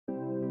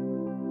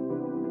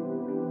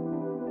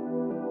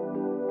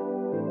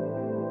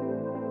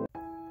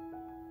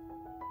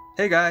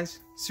Hey guys,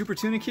 Super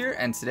Tunic here,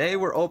 and today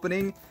we're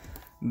opening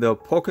the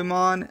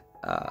Pokemon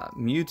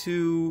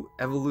Mewtwo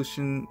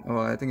Evolution,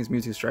 I think it's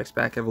Mewtwo Strikes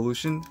Back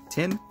Evolution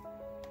tin.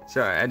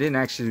 Sorry, I didn't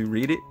actually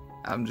read it.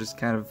 I'm just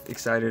kind of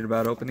excited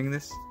about opening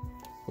this.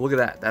 Look at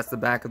that, that's the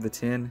back of the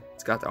tin.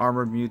 It's got the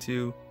armored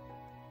Mewtwo,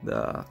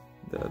 the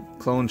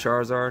clone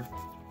Charizard.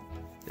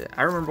 Yeah,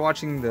 I remember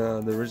watching the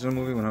original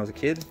movie when I was a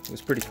kid. It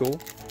was pretty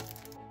cool.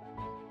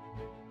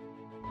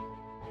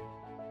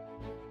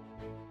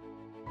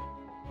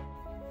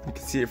 You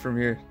can see it from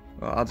here.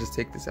 Well, I'll just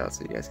take this out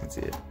so you guys can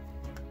see it.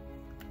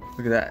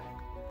 Look at that.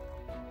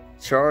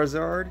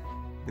 Charizard,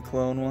 the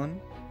clone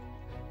one.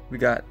 We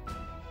got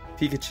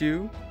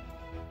Pikachu,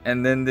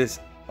 and then this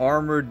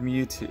armored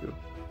Mewtwo.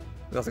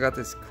 We also got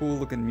this cool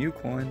looking Mew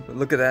coin, but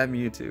look at that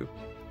Mewtwo.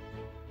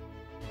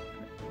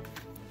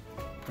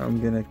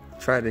 I'm gonna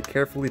try to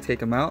carefully take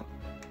them out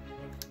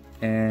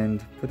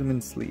and put them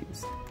in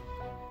sleeves.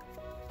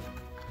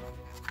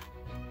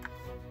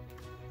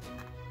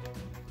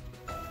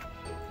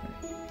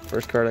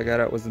 First card I got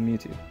out was the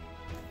Mewtwo.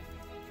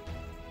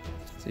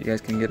 So you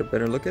guys can get a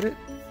better look at it.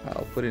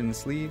 I'll put it in the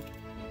sleeve.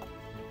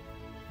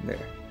 There,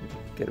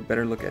 get a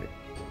better look at it.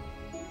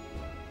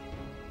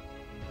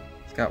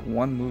 It's got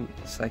one move,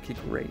 Psychic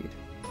Raid.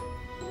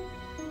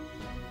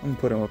 I'm gonna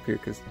put him up here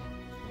because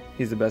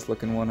he's the best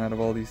looking one out of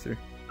all these three.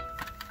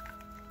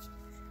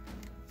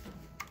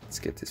 Let's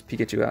get this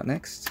Pikachu out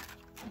next.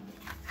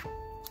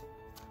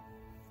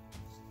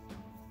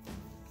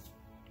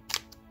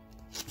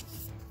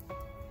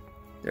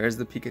 There's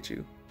the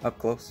Pikachu, up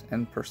close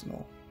and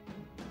personal.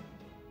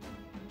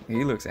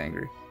 He looks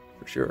angry,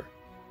 for sure.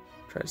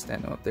 Try to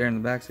stand him up there in the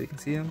back so you can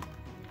see him.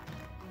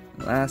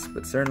 And last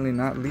but certainly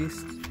not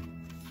least,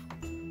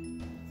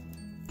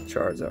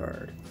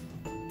 Charizard.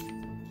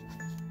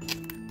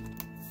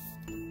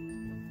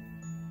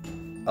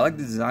 I like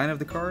the design of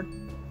the card.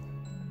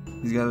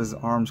 He's got his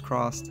arms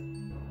crossed.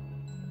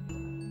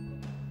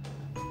 And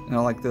I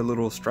like the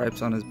little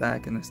stripes on his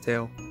back and his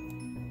tail.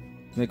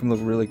 Make him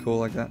look really cool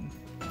like that.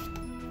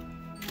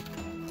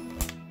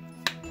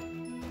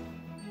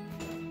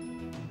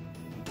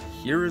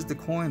 Here is the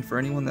coin for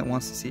anyone that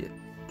wants to see it.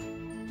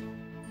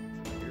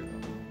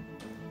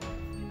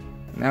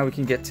 Now we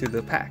can get to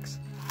the packs.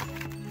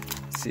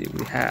 Let's see,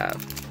 we got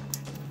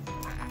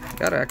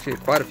actually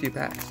quite a few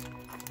packs.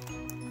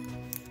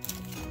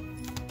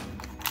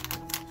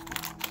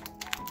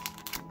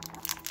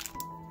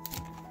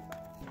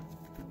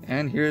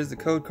 And here's the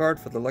code card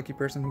for the lucky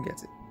person who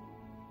gets it.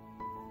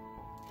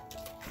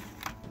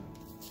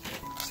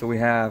 So we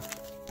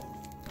have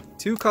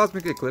 2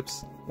 Cosmic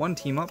Eclipse, 1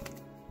 Team Up,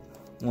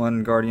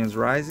 1 Guardians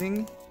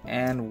Rising,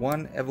 and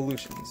 1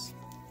 Evolutions.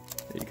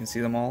 There you can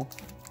see them all.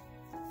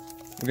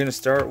 We're gonna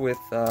start with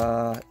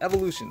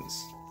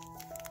Evolutions.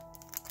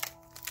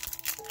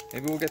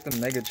 Maybe we'll get the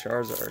Mega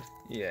Charizard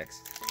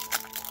EX.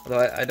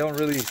 Although I don't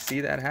really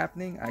see that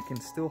happening, I can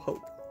still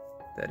hope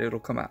that it'll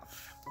come out.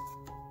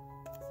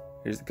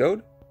 Here's the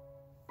code.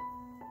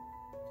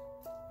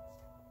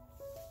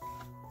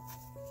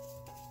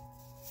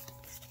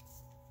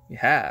 We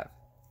have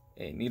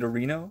a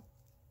Nidorino,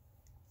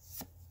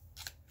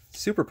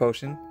 Super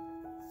Potion,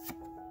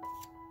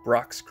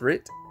 Brock's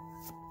Grit,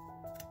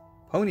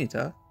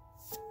 Ponyta,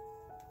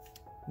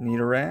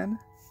 Nidoran,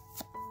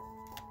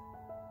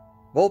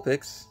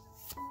 Vulpix,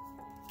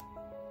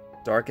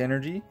 Dark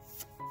Energy,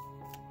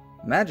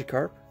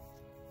 Magikarp.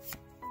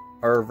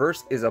 Our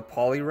reverse is a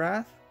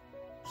Poliwrath,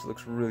 which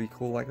looks really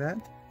cool like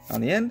that.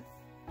 On the end,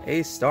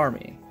 a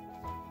Starmie.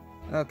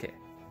 Okay,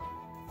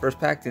 first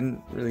pack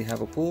didn't really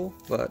have a pull,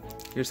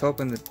 but here's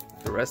hoping that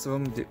the rest of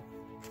them do.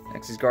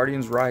 Next is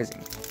Guardians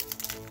Rising.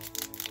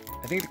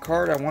 I think the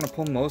card I want to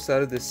pull most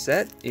out of this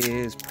set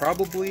is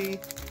probably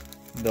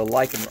the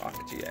Lycanroc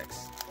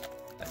GX.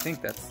 I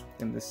think that's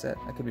in this set.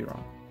 I could be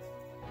wrong.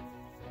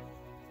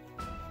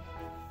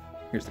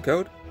 Here's the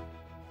code.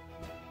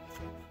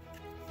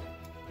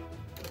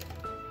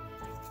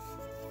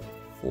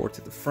 Forward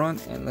to the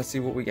front, and let's see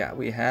what we got.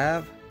 We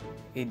have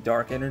a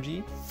Dark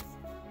Energy,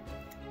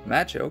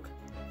 Machoke,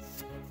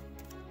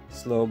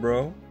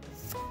 Slowbro,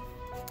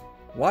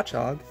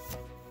 Watchog,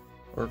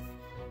 or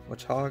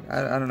Watchog,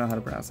 I don't know how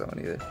to pronounce that one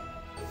either.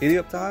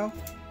 Helioptile,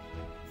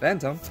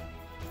 Phantom,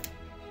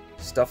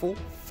 Stuffle,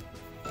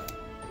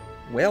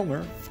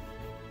 Wailmer,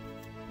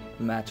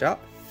 Matchup.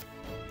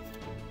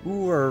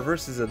 Ooh, our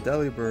reverse is a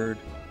Delibird.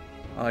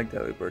 I like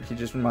Delibird. He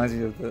just reminds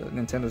me of the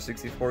Nintendo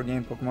 64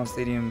 game, Pokemon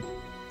Stadium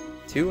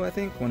 2, I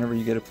think, whenever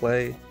you get to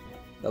play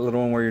that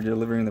little one where you're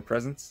delivering the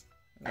presents.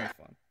 That was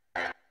fun.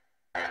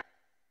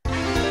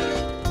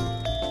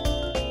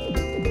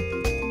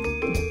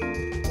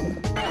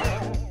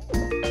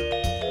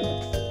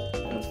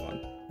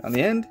 On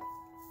the end,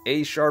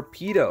 a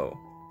Sharpedo.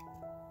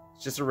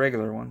 It's just a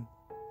regular one.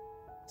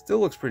 Still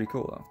looks pretty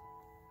cool though.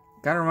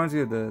 Kind of reminds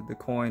me of the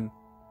coin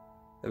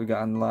that we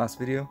got in the last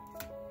video.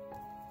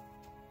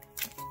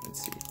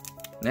 Let's see.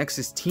 Next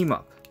is Team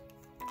Up.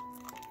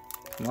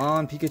 Come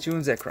on, Pikachu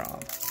and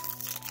Zekrom.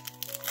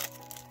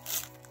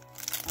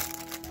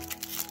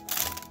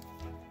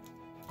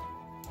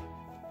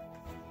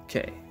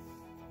 Okay.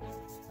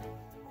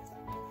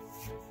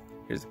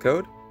 Here's the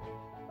code.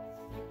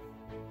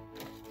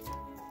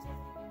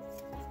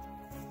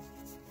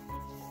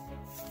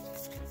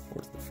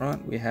 Towards the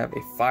front, we have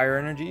a Fire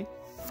Energy,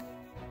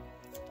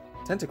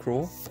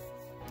 Tentacruel,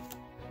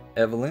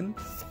 Evelyn,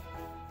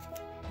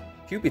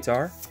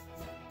 Pupitar,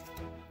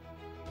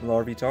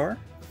 Larvitar,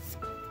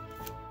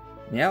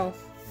 Meowth,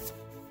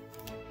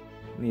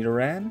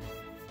 Nidoran,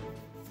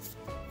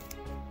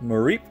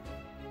 Mareep,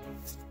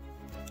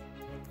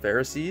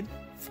 Ferroseed,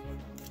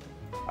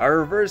 our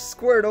reverse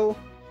Squirtle.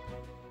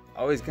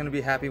 Always gonna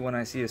be happy when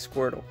I see a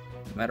Squirtle,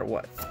 no matter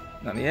what.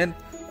 And on the end,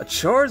 a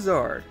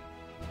Charizard.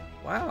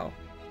 Wow.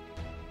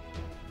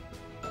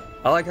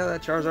 I like how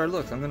that Charizard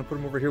looks. I'm gonna put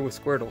them over here with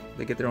Squirtle.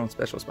 They get their own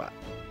special spot.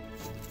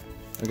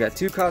 We got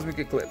 2 Cosmic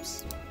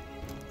Eclipse.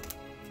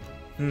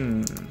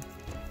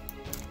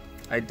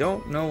 I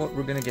don't know what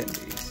we're gonna get in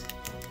these,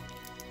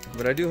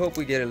 but I do hope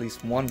we get at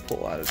least 1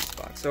 pull out of this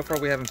box. So far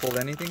we haven't pulled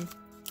anything.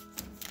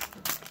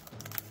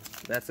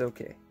 That's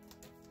okay.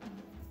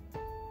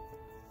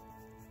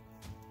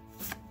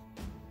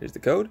 Here's the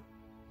code.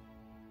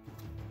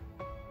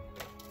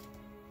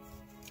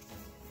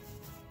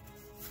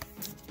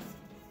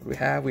 What do we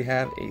have? We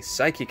have a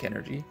Psychic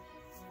Energy,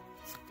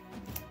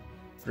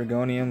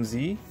 Dragonium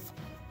Z,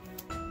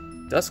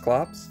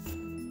 Dusclops,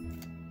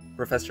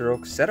 Professor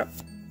Oak Setup,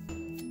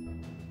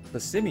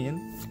 Passimian,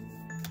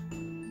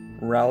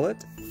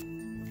 Rowlet,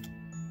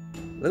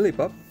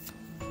 Lillipup,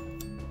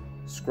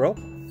 Skrulp.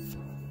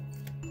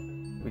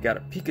 We got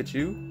a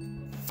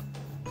Pikachu.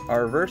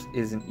 Our reverse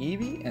is an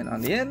Eevee, and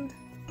on the end,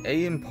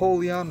 a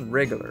Empoleon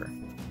regular.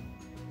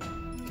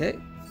 Okay,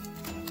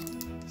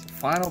 so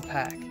final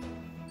pack.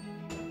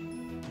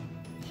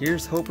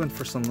 Here's hoping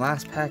for some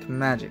last pack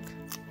magic.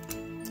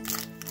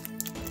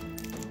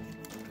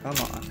 Come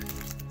on.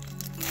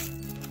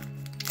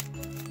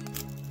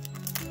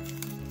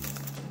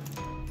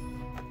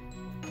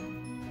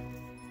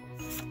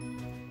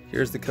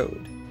 Here's the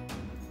code.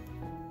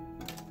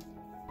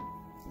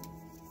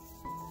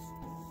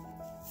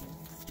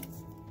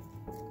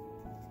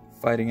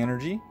 Fighting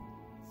Energy,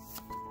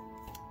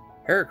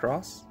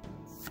 Heracross,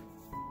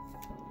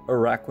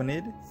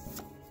 Araquanid,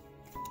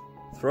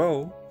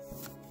 Throw,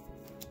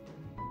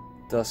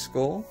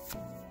 Duskull,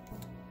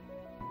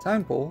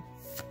 Timepole,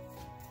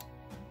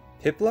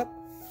 Piplup,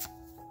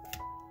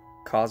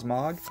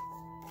 Cosmog,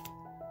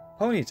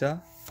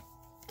 Ponyta.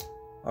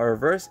 Our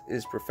reverse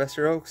is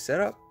Professor Oak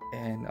Setup,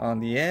 and on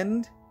the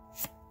end,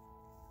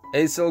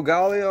 a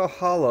Solgaleo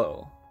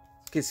Hollow.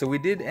 Okay, so we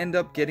did end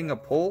up getting a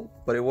pull,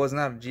 but it was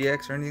not a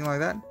GX or anything like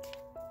that.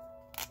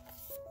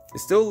 It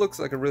still looks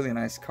like a really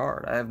nice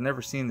card. I have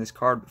never seen this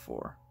card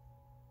before.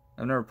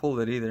 I've never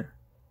pulled it either.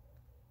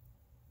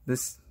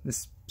 This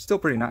still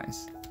pretty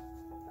nice.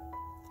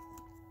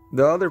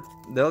 The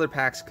other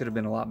packs could have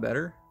been a lot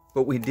better,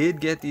 but we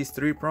did get these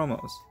 3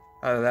 promos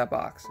out of that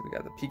box. We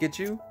got the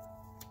Pikachu,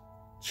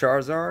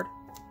 Charizard,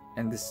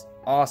 and this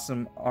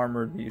awesome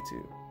armored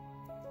Mewtwo.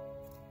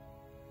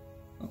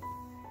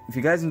 If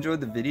you guys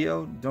enjoyed the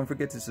video, don't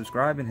forget to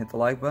subscribe and hit the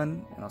like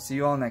button, and I'll see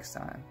you all next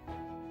time.